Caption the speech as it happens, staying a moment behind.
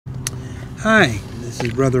Hi, this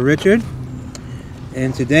is Brother Richard,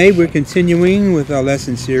 and today we're continuing with our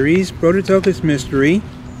lesson series, Prototokos Mystery.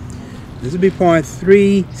 This will be part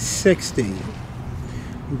 360.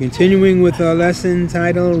 We're continuing with our lesson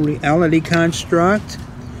titled Reality Construct.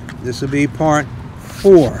 This will be part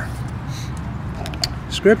 4.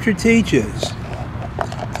 Scripture teaches,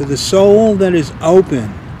 to the soul that is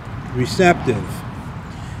open, receptive,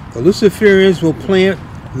 the Luciferians will plant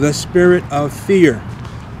the spirit of fear,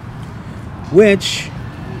 which,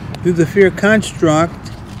 through the fear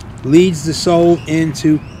construct, leads the soul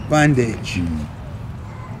into bondage.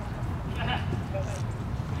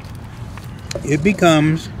 It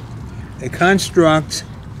becomes a construct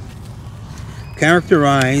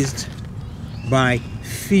characterized by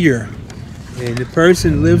fear, and the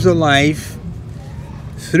person lives a life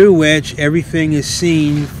through which everything is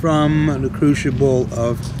seen from the crucible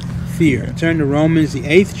of fear. Turn to Romans, the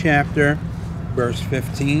 8th chapter, verse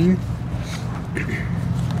 15.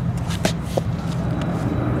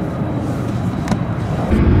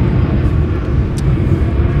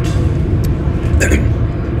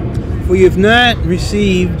 For you have not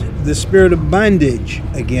received the spirit of bondage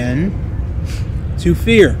again to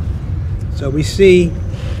fear. So we see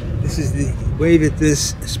this is the way that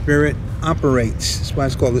this spirit operates. That's why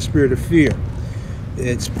it's called the spirit of fear.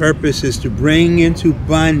 Its purpose is to bring into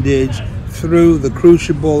bondage through the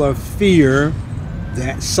crucible of fear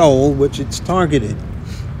that soul which it's targeted.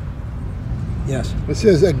 Yes. It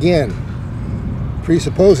says again,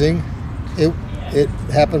 presupposing it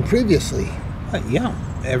happened previously. Yeah.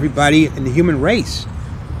 Everybody in the human race,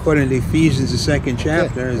 according to Ephesians, the 2nd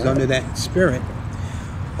chapter, is under that spirit.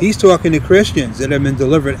 He's talking to Christians that have been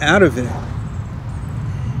delivered out of it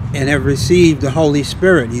and have received the Holy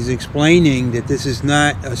Spirit. He's explaining that this is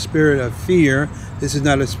not a spirit of fear. This is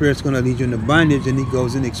not a spirit that's going to lead you into bondage. And he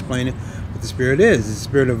goes and explains what the spirit is. It's the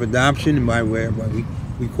spirit of adoption, and by where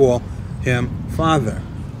we call him Father.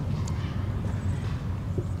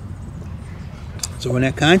 So in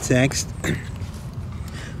that context,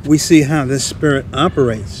 we see how this spirit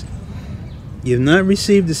operates. You have not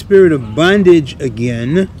received the spirit of bondage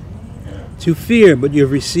again to fear, but you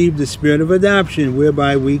have received the spirit of adoption,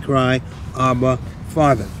 whereby we cry, Abba,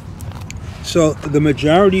 Father. So the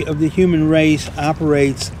majority of the human race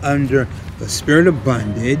operates under the spirit of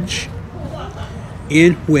bondage,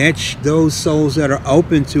 in which those souls that are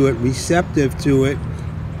open to it, receptive to it,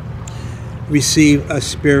 receive a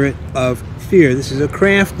spirit of fear. This is a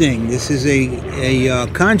crafting. This is a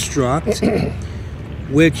construct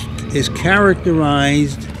which is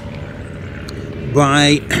characterized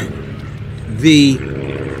by the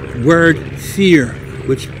word fear,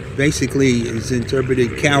 which basically is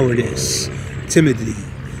interpreted cowardice, timidity,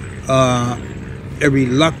 a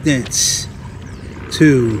reluctance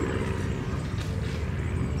to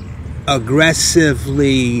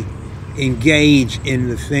aggressively engage in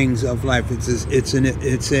the things of life.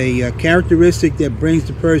 It's a characteristic that brings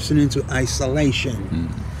the person into isolation,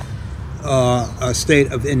 a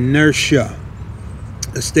state of inertia,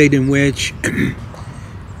 a state in which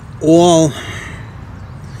all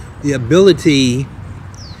the ability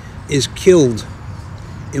is killed,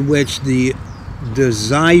 in which the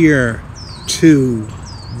desire to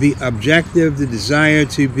be objective, the desire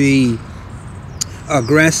to be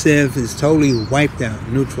aggressive is totally wiped out,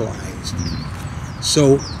 neutralized.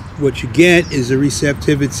 So what you get is a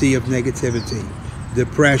receptivity of negativity,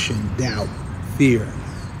 depression, doubt, fear,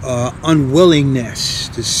 unwillingness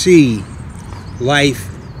to see life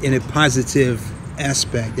in a positive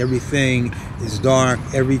aspect. Everything is dark,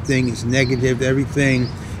 everything is negative, everything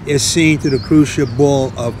is seen through the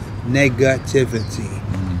crucible of negativity.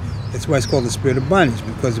 That's why it's called the spirit of bondage,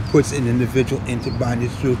 because it puts an individual into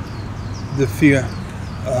bondage through the fear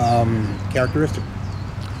characteristic.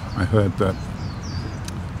 I heard that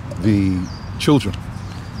the children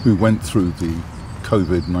who went through the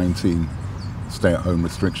COVID-19 stay-at-home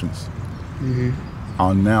restrictions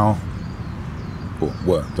are now, or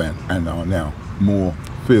were then, and are now more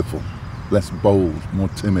fearful, less bold, more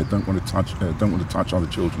timid. Don't want to touch other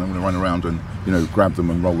children. Don't want to run around and grab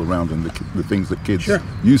them and roll around, and the things that kids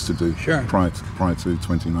used to do prior to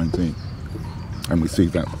 2019. And we see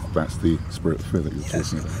that that's the spirit of fear that you're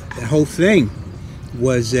talking about. The whole thing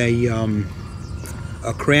was a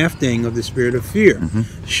crafting of the spirit of fear.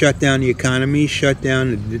 Shut down the economy, shut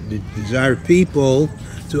down the desire of people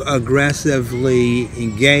to aggressively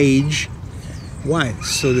engage. Why?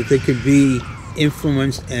 So that they could be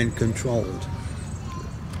influenced and controlled.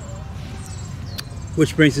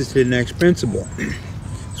 Which brings us to the next principle.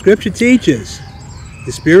 Scripture teaches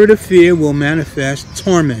the spirit of fear will manifest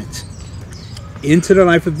torment into the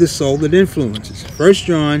life of the soul that influences. 1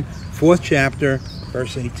 John 4th chapter,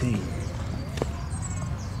 verse 18.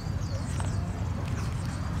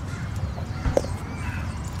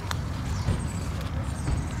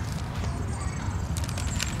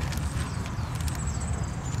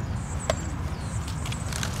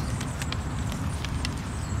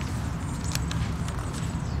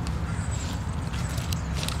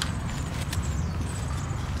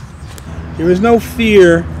 There is no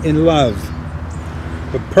fear in love,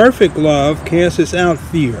 but perfect love casteth out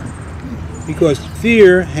fear, because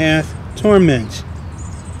fear hath torment.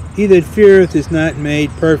 He that feareth is not made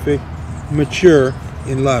perfect, mature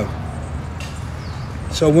in love.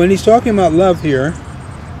 So when he's talking about love here,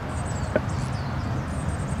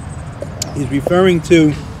 he's referring to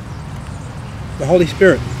the Holy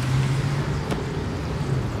Spirit,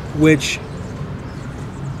 which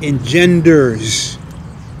engenders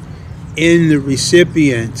in the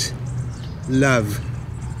recipient love,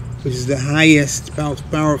 which is the highest, most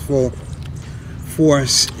powerful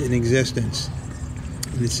force in existence.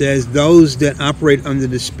 And it says those that operate under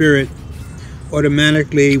the Spirit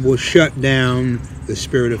automatically will shut down the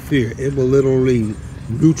spirit of fear. It will literally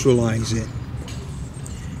neutralize it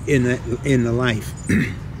in the life.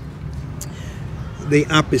 The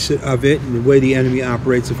opposite of it, and the way the enemy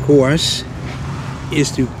operates, of course,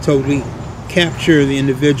 is to totally capture the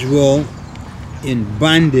individual in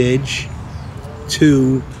bondage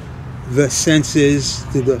to the senses,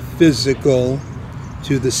 to the physical,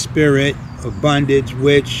 to the spirit of bondage,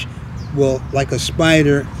 which will, like a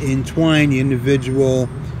spider, entwine the individual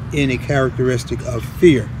in a characteristic of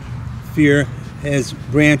fear. Fear has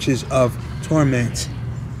branches of torment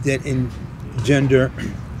that engender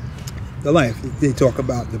the life. They talk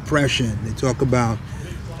about depression. They talk about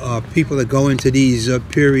people that go into these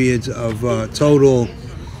periods of total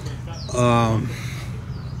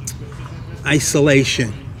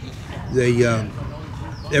isolation. They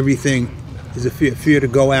everything is a fear to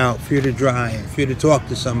go out, fear to drive, fear to talk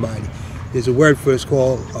to somebody. There's a word for it, it's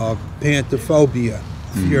called pantophobia,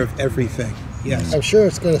 fear of everything. Yes. I'm sure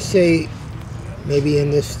it's going to say, maybe in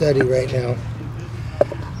this study right now,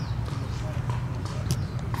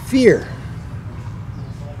 fear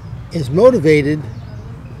is motivated.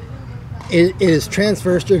 It is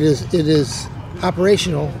transversed. It is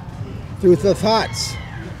operational through the thoughts.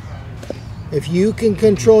 If you can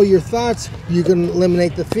control your thoughts, you can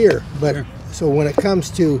eliminate the fear. But sure. So when it comes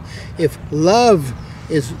to, if love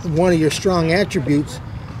is one of your strong attributes,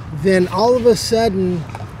 then all of a sudden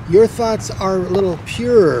your thoughts are a little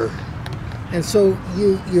purer, and so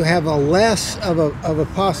you have a less of a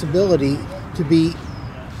possibility to be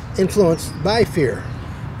influenced by fear.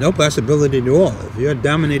 No possibility at all. If you're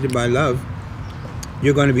dominated by love,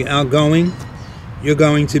 you're going to be outgoing. You're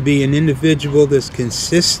going to be an individual that's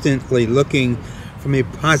consistently looking from a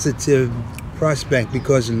positive prospect,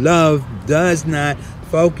 because love does not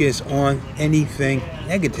focus on anything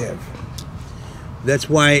negative. That's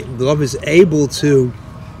why love is able to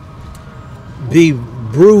be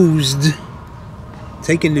bruised,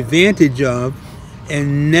 taken advantage of,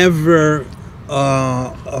 and never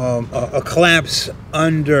collapse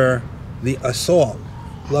under the assault.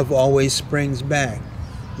 Love always springs back.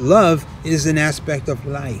 Love is an aspect of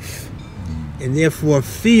life, and therefore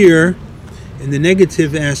fear and the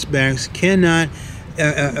negative aspects cannot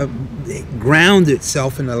ground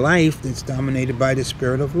itself in a life that's dominated by the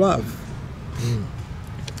spirit of love.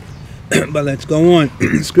 But let's go on.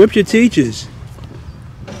 Scripture teaches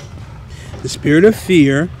the spirit of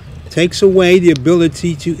fear takes away the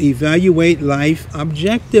ability to evaluate life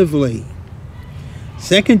objectively.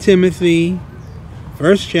 2 Timothy,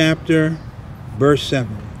 1st chapter, verse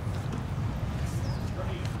 7.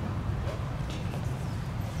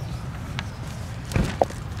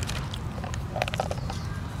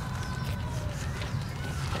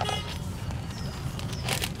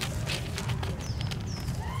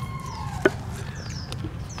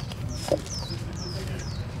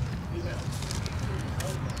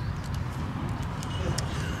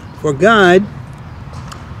 For God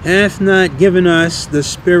hath not given us the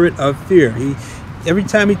spirit of fear. Every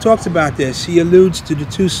time he talks about this, he alludes to the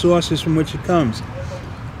two sources from which it comes.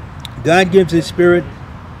 God gives a spirit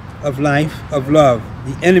of life, of love.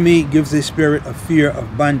 The enemy gives a spirit of fear,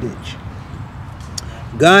 of bondage.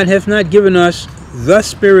 God hath not given us the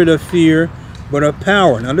spirit of fear, but of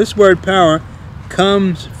power. Now this word power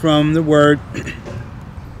comes from the word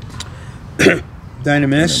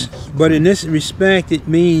dynamis, but in this respect it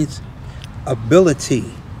means ability,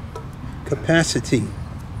 capacity,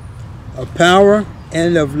 of power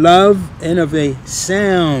and of love and of a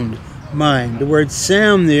sound mind. The word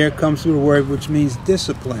sound there comes from a word which means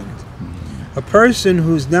disciplined. A person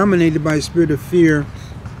who's dominated by a spirit of fear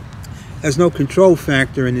has no control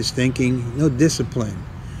factor in his thinking, no discipline.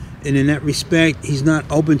 And in that respect, he's not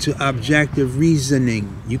open to objective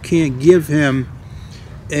reasoning. You can't give him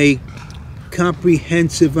a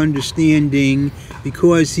comprehensive understanding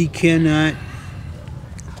because he cannot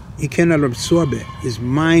absorb it. His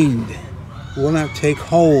mind will not take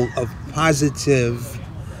hold of positive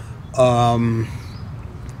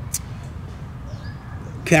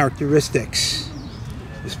characteristics.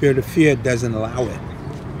 The spirit of fear doesn't allow it.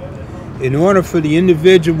 In order for the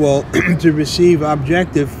individual to receive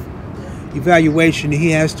objective evaluation,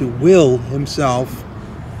 he has to will himself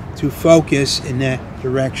to focus in that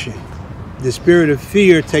direction. The spirit of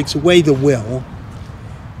fear takes away the will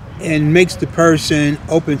and makes the person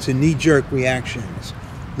open to knee-jerk reactions.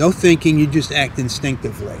 No thinking, you just act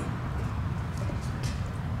instinctively.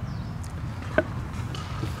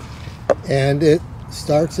 And it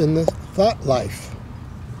starts in the thought life.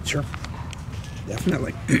 Sure.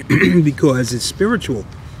 Definitely. Because it's spiritual.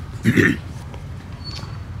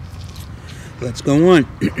 Let's go on.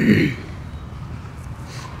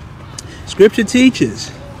 Scripture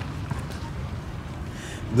teaches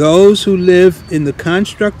those who live in the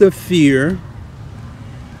construct of fear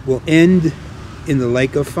will end in the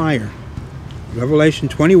lake of fire. Revelation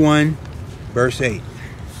 21, verse 8.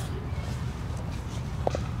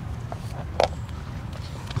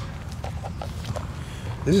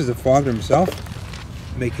 This is the Father himself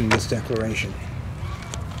making this declaration.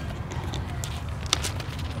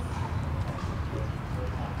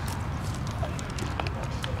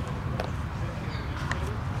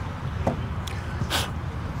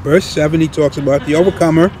 Verse 7, he talks about the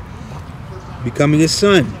overcomer becoming his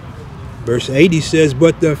son. Verse 8, he says,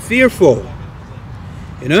 but the fearful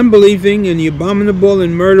and unbelieving and the abominable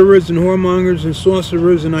and murderers and whoremongers and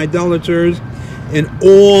sorcerers and idolaters and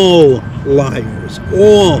all liars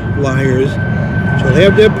shall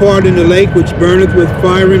have their part in the lake which burneth with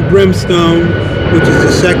fire and brimstone, which is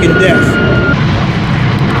the second death.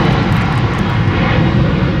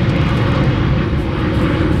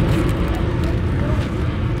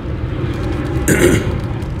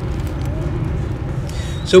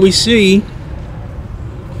 So we see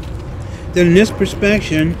that in this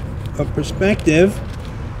perspective,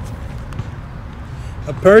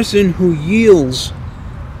 a person who yields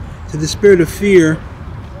to the spirit of fear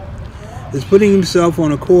is putting himself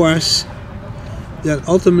on a course that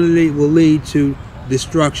ultimately will lead to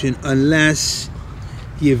destruction unless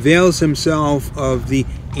he avails himself of the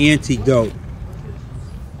antidote.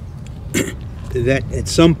 That at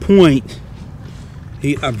some point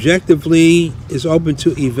he objectively is open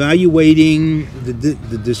to evaluating the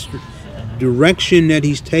direction that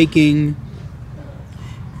he's taking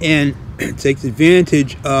and takes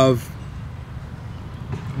advantage of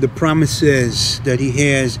the promises that he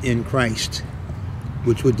has in Christ,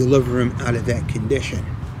 which would deliver him out of that condition.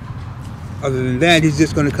 Other than that, he's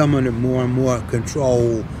just going to come under more and more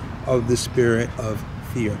control of the spirit of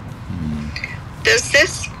fear. Does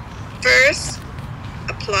this verse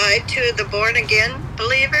apply to the born-again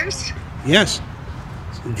believers? Yes.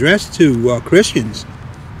 It's addressed to Christians.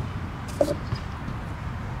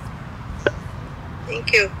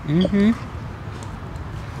 Thank you. Mm-hmm.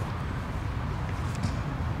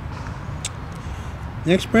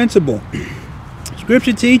 Next principle.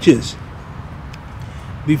 Scripture teaches,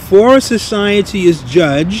 before a society is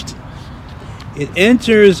judged, it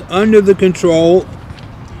enters under the control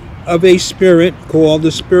of a spirit called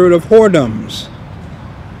the spirit of whoredoms.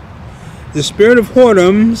 The spirit of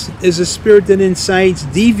whoredoms is a spirit that incites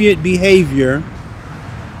deviant behavior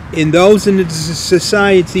in those in the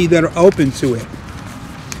society that are open to it.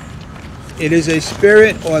 It is a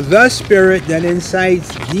spirit or the spirit that incites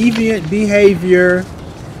deviant behavior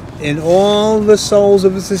in all the souls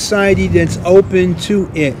of a society that's open to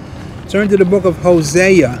it. Turn to the book of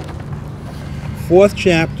Hosea, 4th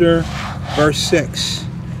chapter, verse 6,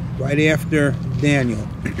 right after Daniel.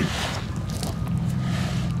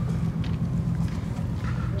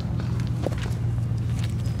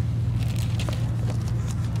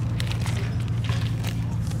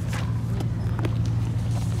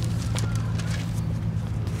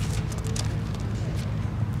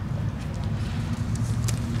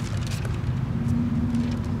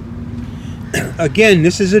 Again,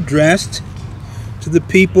 this is addressed to the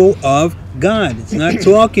people of God. It's not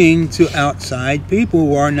talking to outside people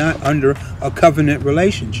who are not under a covenant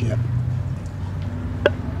relationship.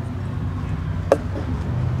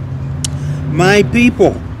 My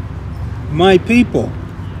people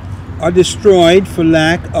are destroyed for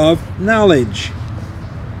lack of knowledge,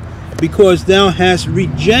 because thou hast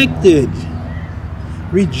rejected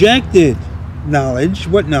knowledge.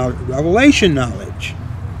 What knowledge? Revelation knowledge.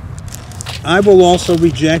 I will also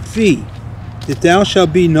reject thee, that thou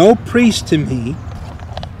shalt be no priest to me,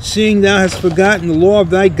 seeing thou hast forgotten the law of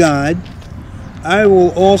thy God. I will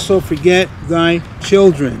also forget thy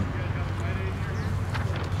children.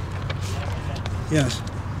 Yes.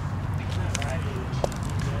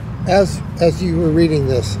 As you were reading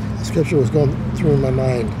this, the scripture was going through my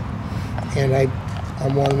mind, and I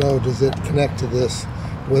want to know, does it connect to this?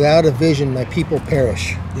 Without a vision, my people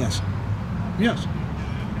perish. Yes. Yes.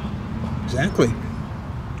 Exactly.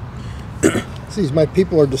 Since my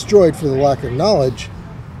people are destroyed for the lack of knowledge,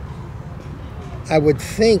 I would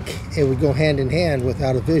think it would go hand in hand.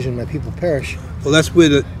 Without a vision, my people perish. Well, that's where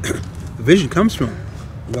the vision comes from.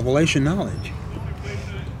 Revelation knowledge.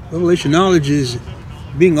 Revelation knowledge is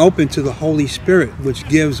being open to the Holy Spirit, which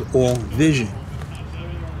gives all vision,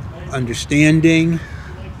 understanding,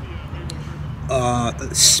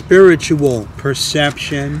 spiritual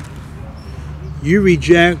perception. You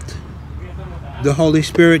reject the Holy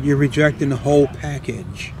Spirit, you're rejecting the whole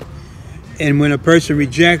package. And when a person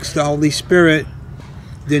rejects the Holy Spirit,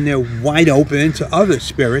 then they're wide open to other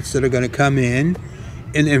spirits that are going to come in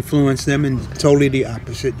and influence them in totally the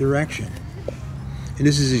opposite direction. And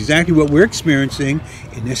this is exactly what we're experiencing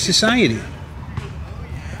in this society,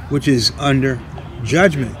 which is under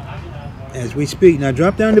judgment as we speak. Now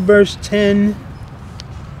drop down to verse 10.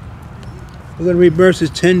 We're going to read verses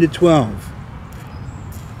 10 to 12.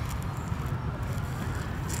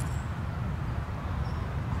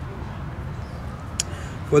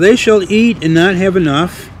 For they shall eat and not have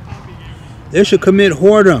enough. They shall commit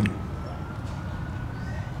whoredom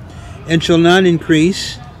and shall not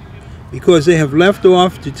increase, because they have left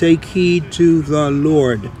off to take heed to the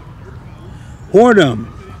Lord. Whoredom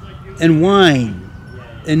and wine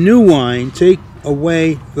and new wine take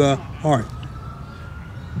away the heart.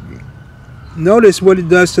 Notice what it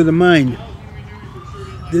does to the mind.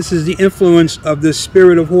 This is the influence of the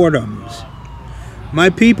spirit of whoredoms. My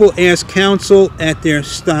people ask counsel at their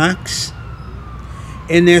stocks,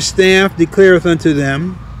 and their staff declareth unto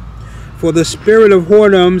them. For the spirit of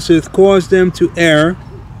whoredoms hath caused them to err,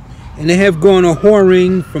 and they have gone a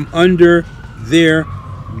whoring from under their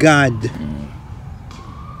God.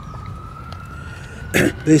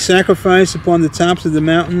 They sacrifice upon the tops of the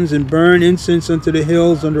mountains, and burn incense unto the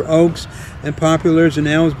hills under oaks and poplars and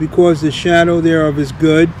elms, because the shadow thereof is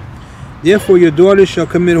good. Therefore your daughters shall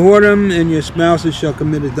commit whoredom, and your spouses shall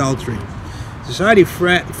commit adultery. Society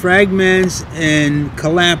fragments and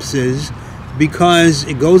collapses because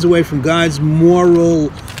it goes away from God's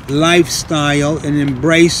moral lifestyle and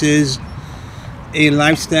embraces a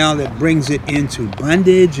lifestyle that brings it into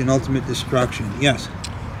bondage and ultimate destruction. Yes?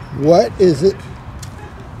 What is it?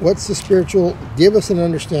 What's the spiritual? Give us an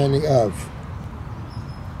understanding of.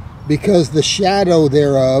 Because the shadow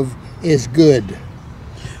thereof is good.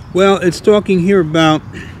 Well, it's talking here about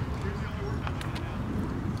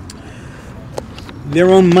their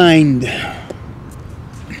own mind.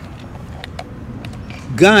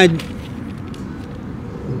 God,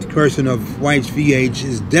 the person of White's VH,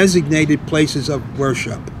 is designated places of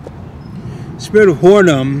worship. Spirit of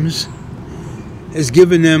whoredoms has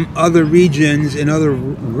given them other regions and other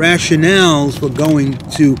rationales for going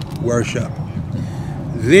to worship.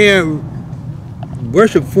 Their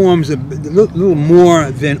worship forms a little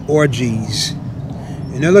more than orgies,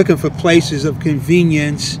 and they're looking for places of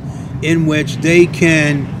convenience in which they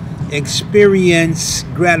can experience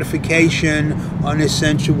gratification on a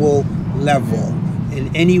sensual level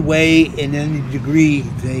in any way, in any degree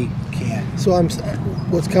they can. So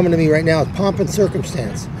what's coming to me right now is pomp and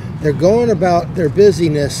circumstance. They're going about their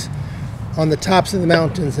busyness on the tops of the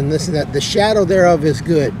mountains and this and that. The shadow thereof is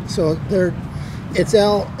good. So it's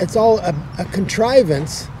all a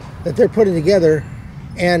contrivance that they're putting together,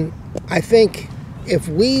 and I think if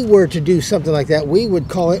we were to do something like that, we would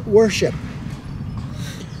call it worship.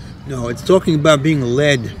 No, it's talking about being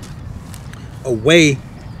led away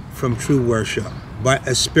from true worship by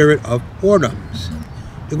a spirit of whoredoms.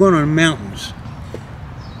 They're going on the mountains.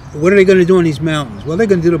 What are they going to do on these mountains? Well, they're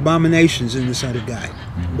going to do abominations in the sight of God.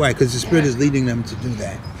 Why? Because the Spirit is leading them to do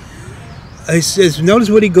that. It says, notice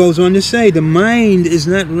what he goes on to say. The mind is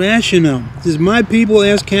not rational. It says, my people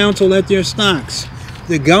ask counsel at their stocks.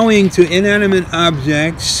 They're going to inanimate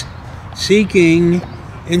objects seeking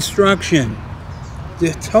instruction.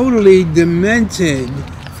 They're totally demented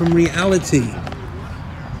from reality.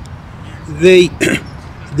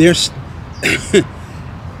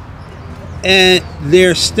 And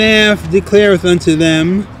their staff declareth unto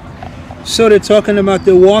them. So they're talking about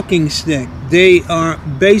the walking stick. They are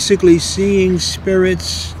basically seeing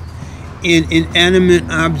spirits in inanimate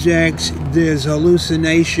objects. There's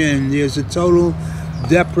hallucination. There's a total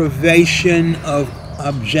deprivation of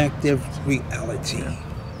objective reality.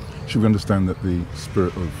 Should we understand that the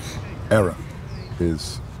spirit of error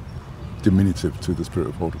is diminutive to the spirit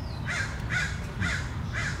of whoredom?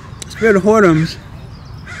 Spirit of whoredoms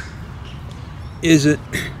is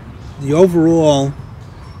the overall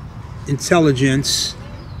intelligence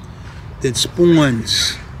that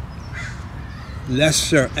spawns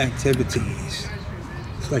lesser activities.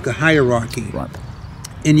 It's like a hierarchy. Right.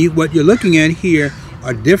 And what you're looking at here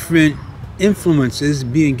are different influences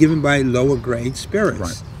being given by lower grade spirits.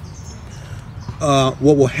 Right.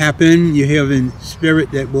 What will happen, you have a spirit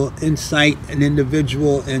that will incite an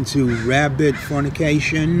individual into rabid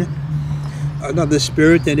fornication, another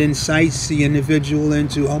spirit that incites the individual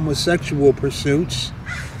into homosexual pursuits,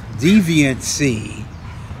 deviancy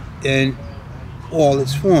in all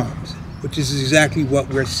its forms, which is exactly what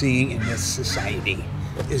we're seeing in this society.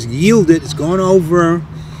 It's yielded, it's gone over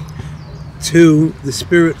to the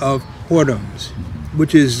spirit of whoredoms,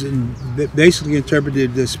 which is basically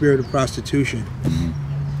interpreted the spirit of prostitution.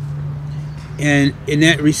 And in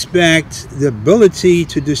that respect, the ability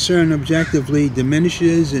to discern objectively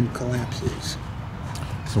diminishes and collapses.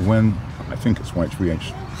 So when, I think it's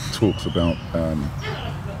YHVH, talks about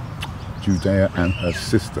Judea and her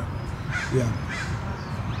sister Yeah.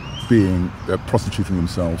 being prostituting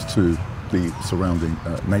themselves to the surrounding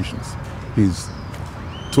nations, he's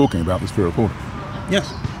talking about the spirit of whoredom.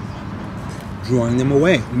 Yes. Drawing them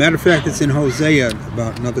away. Matter of fact, it's in Hosea,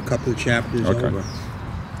 about another couple of chapters Okay. over.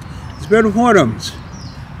 The spirit of whoredoms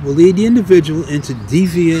will lead the individual into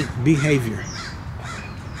deviant behavior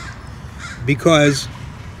because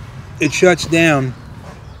it shuts down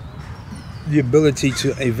the ability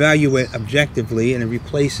to evaluate objectively, and it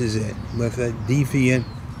replaces it with a deviant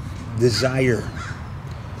desire.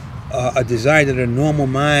 A desire that a normal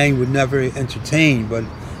mind would never entertain, but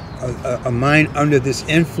a mind under this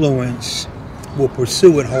influence will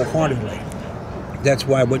pursue it wholeheartedly. That's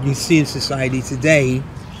why what you see in society today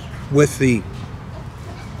with the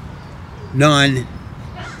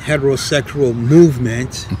non-heterosexual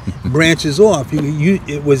movement branches off.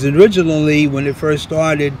 It was originally, when it first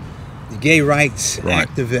started, the gay rights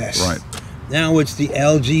activists. Right. Now it's the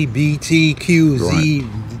LGBTQZ,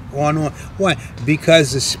 on. Why?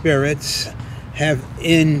 Because the spirits have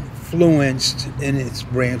influenced, and it's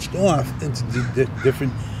branched off into the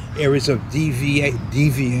different areas of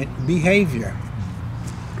deviant behavior.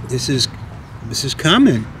 This is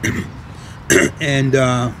common. And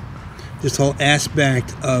this whole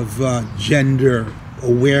aspect of gender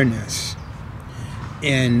awareness,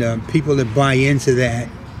 and people that buy into that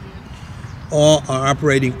all are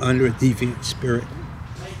operating under a deviant spirit,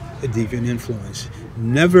 a deviant influence.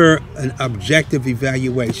 Never an objective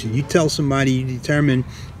evaluation. You tell somebody, you determine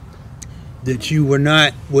that you were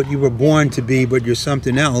not what you were born to be, but you're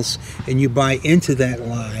something else, and you buy into that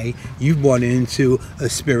lie, you've bought into a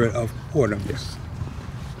spirit of whoredom. Yes.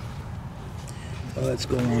 So let's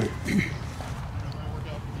go on.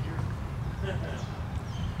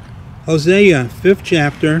 Hosea, 5th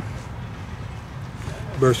chapter,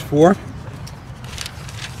 verse 4.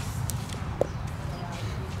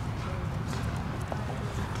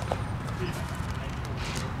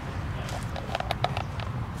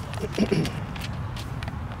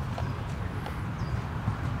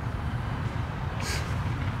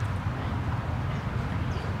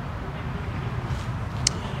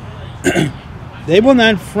 They will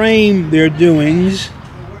not frame their doings.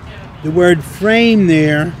 The word frame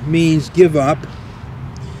there means give up.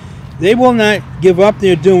 They will not give up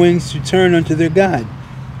their doings to turn unto their God.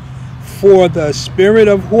 For the spirit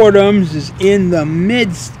of whoredoms is in the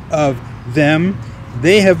midst of them.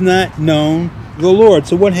 They have not known the Lord.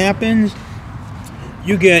 So what happens?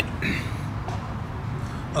 You get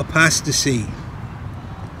apostasy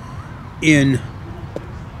in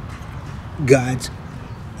God's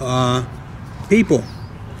people.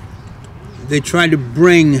 They try to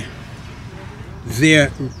bring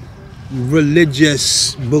their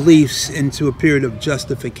religious beliefs into a period of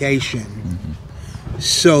justification,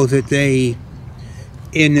 so that they,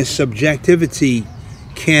 in the subjectivity,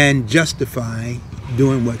 can justify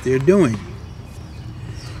doing what they're doing.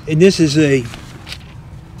 And this is a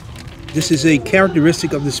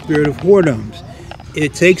characteristic of the spirit of whoredoms.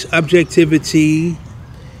 It takes objectivity,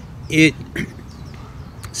 it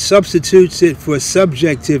substitutes it for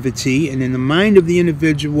subjectivity, and in the mind of the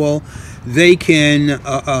individual, they can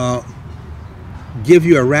give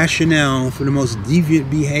you a rationale for the most deviant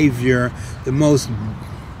behavior, the most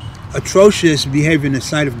atrocious behavior in the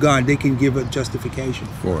sight of God. They can give a justification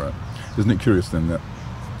for it. Isn't it curious then that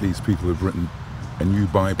these people have written a new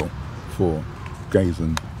Bible for gays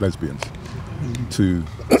and lesbians? to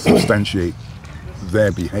substantiate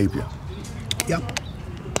their behavior. Yep.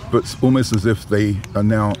 But it's almost as if they are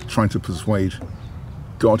now trying to persuade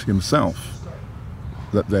God himself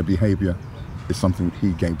that their behavior is something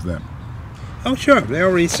he gave them. Oh, sure. They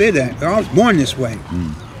already say that. I was born this way.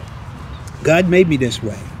 God made me this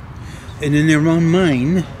way. And in their own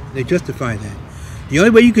mind, they justify that. The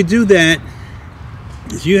only way you could do that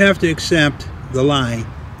is you have to accept the lie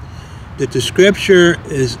that the scripture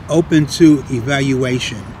is open to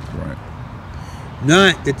evaluation. Right.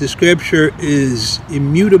 Not that the scripture is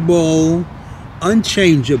immutable,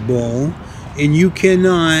 unchangeable, and you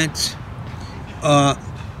cannot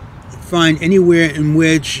find anywhere in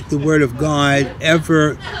which the Word of God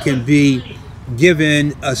ever can be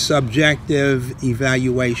given a subjective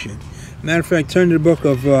evaluation. Matter of fact, turn to the book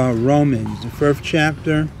of Romans, the 1st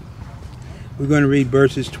chapter. We're going to read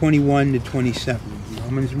verses 21 to 27.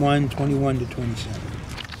 Romans 1, 21 to 27.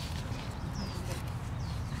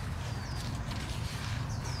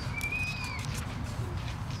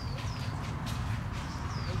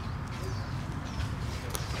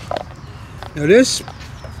 Now this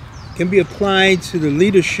can be applied to the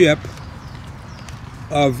leadership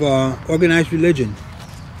of organized religion.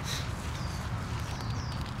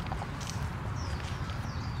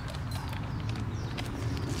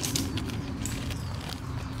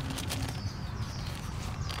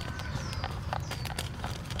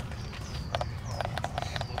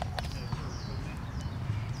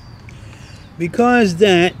 Because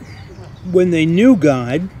that when they knew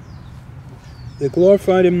God, they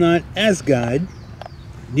glorified him not as God,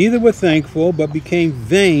 neither were thankful, but became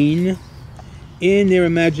vain in their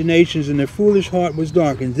imaginations, and their foolish heart was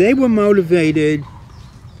darkened. They were motivated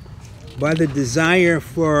by the desire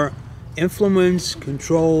for influence,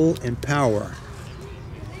 control, and power.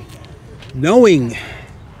 Knowing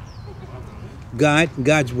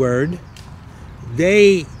God's word,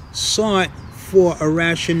 they sought for a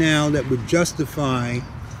rationale that would justify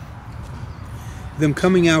them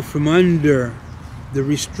coming out from under the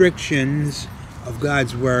restrictions of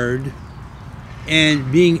God's word and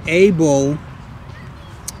being able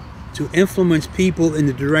to influence people in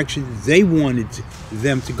the direction they wanted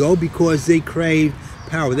them to go because they craved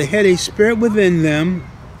power. They had a spirit within them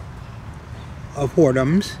of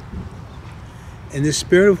whoredoms, and the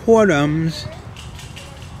spirit of whoredoms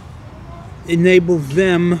enabled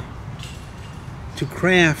them to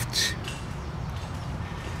craft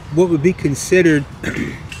what would be considered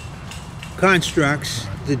constructs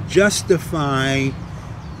to justify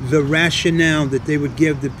the rationale that they would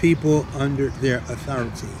give the people under their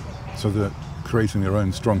authority. So they're creating their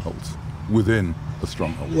own strongholds within a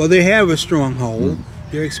stronghold. Well, they have a stronghold.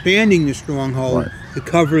 They're expanding the stronghold to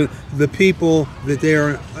cover the people that they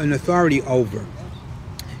are an authority over.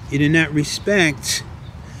 And in that respect,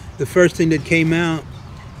 the first thing that came out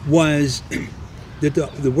was that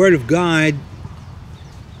the Word of God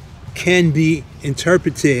can be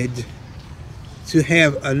interpreted to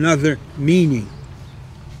have another meaning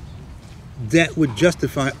that would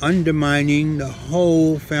justify undermining the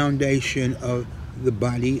whole foundation of the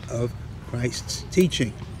body of Christ's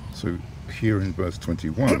teaching. So here in verse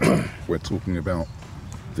 21, we're talking about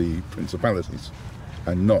the principalities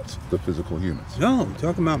and not the physical humans. No, we're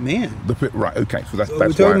talking about man. Right, okay. So that's We're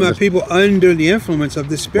talking about people under the influence of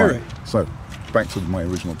the Spirit. Right. So back to my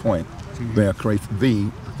original point, they are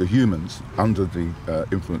creating the humans under the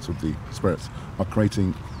influence of the spirits are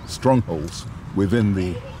creating strongholds within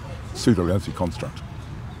the pseudo-reality construct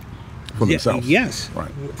for themselves. Yes. Right.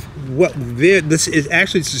 This is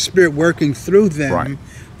actually the Spirit working through them. Right.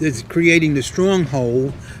 That's creating the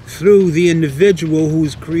stronghold through the individual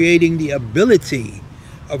who's creating the ability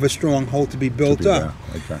of a stronghold to be built up.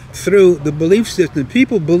 Okay. Through the belief system.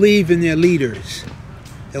 People believe in their leaders.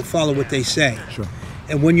 They'll follow what they say. Sure.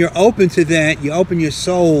 And when you're open to that, you open your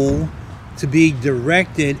soul to be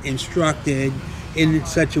directed, instructed in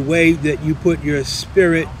such a way that you put your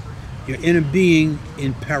spirit, your inner being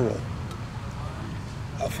in peril.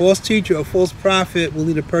 A false teacher, a false prophet will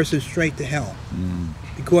lead a person straight to hell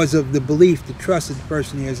because of the belief, the trust that the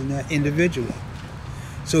person has in that individual.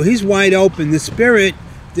 So he's wide open. The spirit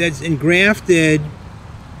that's engrafted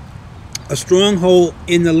a stronghold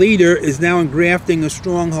in the leader is now engrafting a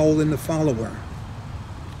stronghold in the follower.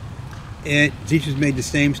 And Jesus made the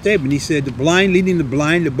same statement. He said, the blind leading the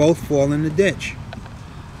blind to both fall in the ditch.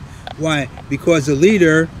 Why? Because the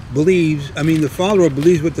leader believes, the follower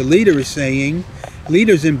believes what the leader is saying.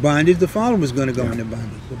 Leader's in bondage, the follower is going to go into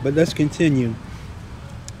bondage. But let's continue.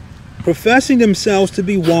 Professing themselves to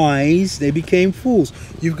be wise, they became fools.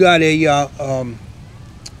 You've got a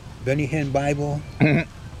Benny Hinn Bible,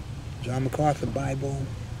 John MacArthur Bible,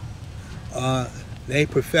 They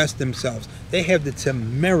profess themselves. They have the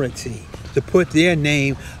temerity to put their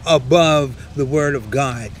name above the Word of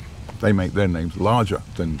God. They make their names larger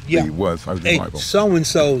than the words of the Bible.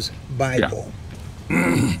 So-and-so's Bible.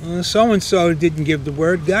 So-and-so didn't give the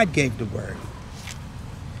Word. God gave the Word.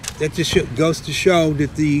 That just goes to show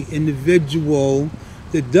that the individual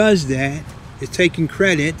that does that is taking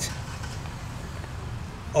credit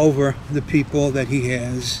over the people that he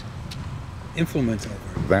has influence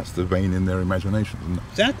over. That's the vein in their imagination, isn't it?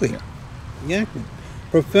 Exactly. Yeah. Exactly.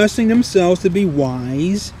 Professing themselves to be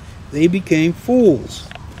wise, they became fools.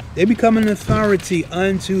 They become an authority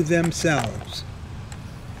unto themselves.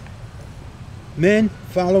 Men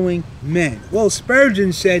following men. Well,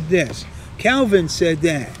 Spurgeon said this. Calvin said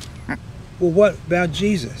that. Well, what about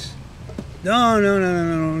Jesus?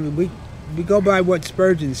 No. We go by what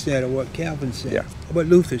Spurgeon said or what Calvin said, or what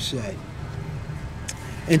Luther said.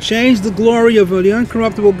 And change the glory of the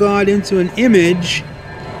uncorruptible God into an image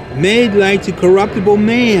made like to corruptible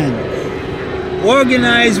man.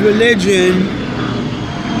 Organized religion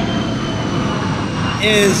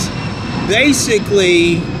is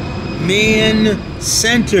basically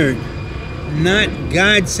man-centered, not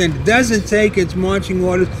God-centered. It doesn't take its marching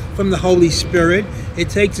orders from the Holy Spirit. It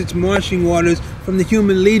takes its marching orders from the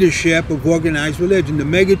human leadership of organized religion. The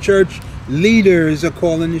megachurch leaders are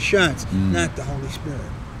calling the shots, not the Holy Spirit.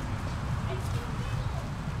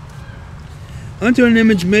 Unto an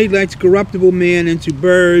image made like corruptible man, and to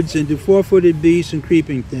birds, and to four-footed beasts, and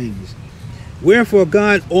creeping things. Wherefore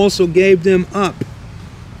God also gave them up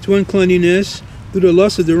to uncleanness through the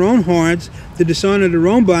lust of their own hearts, to dishonor their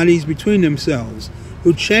own bodies between themselves,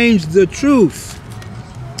 who changed the truth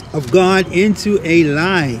of God into a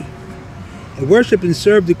lie, and worship and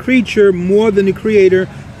serve the creature more than the Creator,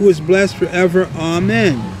 who is blessed forever.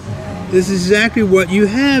 Amen. This is exactly what you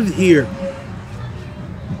have here.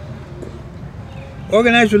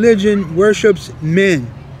 Organized religion worships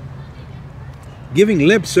men, giving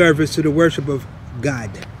lip service to the worship of God.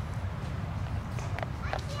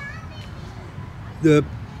 The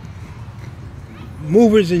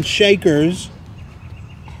movers and shakers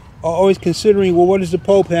are always considering, well, what does the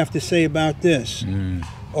Pope have to say about this?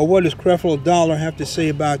 Or what does Creflo Dollar have to say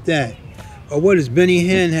about that? Or what does Benny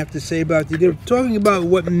Hinn have to say about that? They're talking about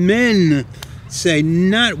what men say,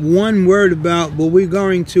 not one word about, well, we're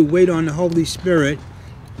going to wait on the Holy Spirit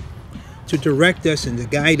to direct us and to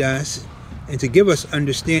guide us and to give us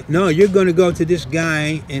understand. No, you're going to go to this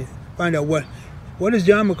guy and find out what does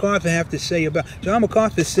John MacArthur have to say about. John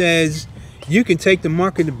MacArthur says you can take the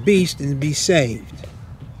mark of the beast and be saved.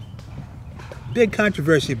 Big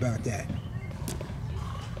controversy about that.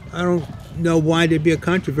 I don't know why there'd be a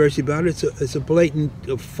controversy about it. It's a blatant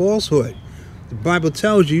falsehood. The Bible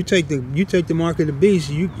tells you, you take the mark of the beast,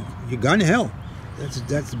 you're going to hell. That's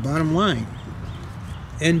the bottom line.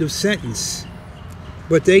 End of sentence.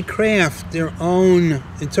 But they craft their own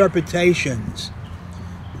interpretations.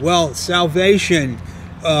 Well, salvation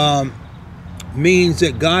means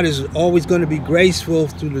that God is always going to be graceful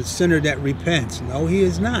to the sinner that repents. No, he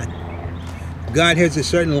is not. God has a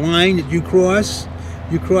certain line that you cross.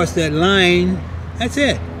 You cross that line, that's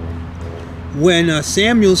it. When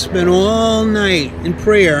Samuel spent all night in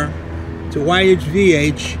prayer to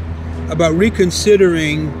YHVH about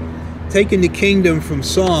reconsidering taking the kingdom from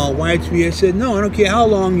Saul, YHVH said, no, I don't care how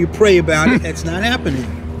long you pray about it, it's not happening.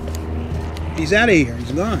 He's out of here,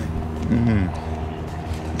 he's gone.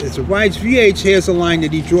 So YHVH has a line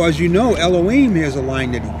that he draws. You know Elohim has a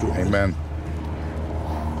line that he draws. Amen.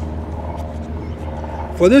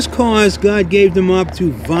 For this cause God gave them up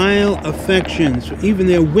to vile affections. For even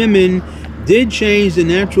their women did change the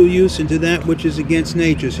natural use into that which is against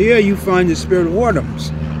nature. So here you find the spirit of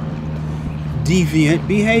whoredoms, deviant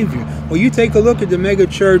behavior. Well, you take a look at the mega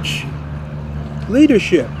church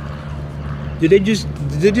leadership. Did they just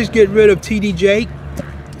get rid of T.D. Jake?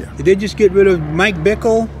 Yeah. Did they just get rid of Mike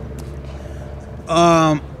Bickle?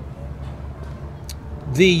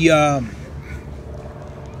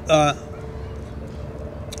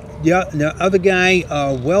 The other guy,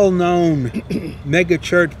 well-known mega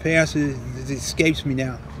church pastor, it escapes me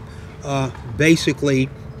now. Basically,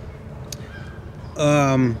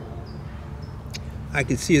 I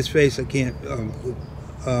can see his face. I can't.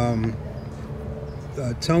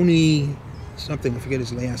 Tony something. I forget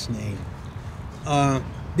his last name.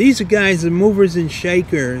 These are guys, the movers and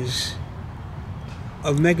shakers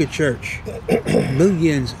of mega church.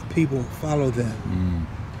 Millions of people follow them,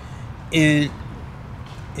 and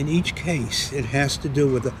in each case, it has to do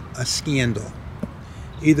with a scandal,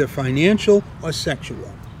 either financial or sexual.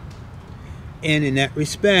 And in that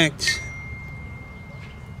respect,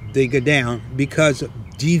 they go down because of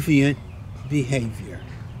deviant behavior.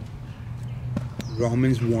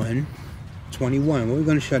 Romans 1:21. We're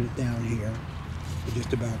going to shut it down here. We're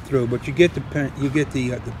just about through, but you get the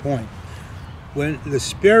point. When the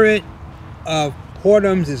spirit of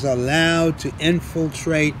whoredoms is allowed to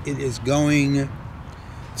infiltrate, it is going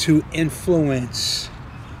to influence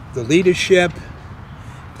the leadership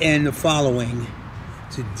and the following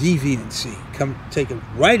to deviancy. Take it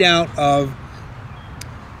right out of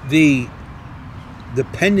the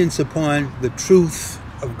dependence upon the truth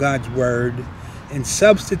of God's word and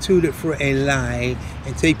substitute it for a lie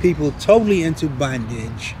and take people totally into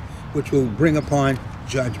bondage, which will bring upon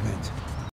judgment.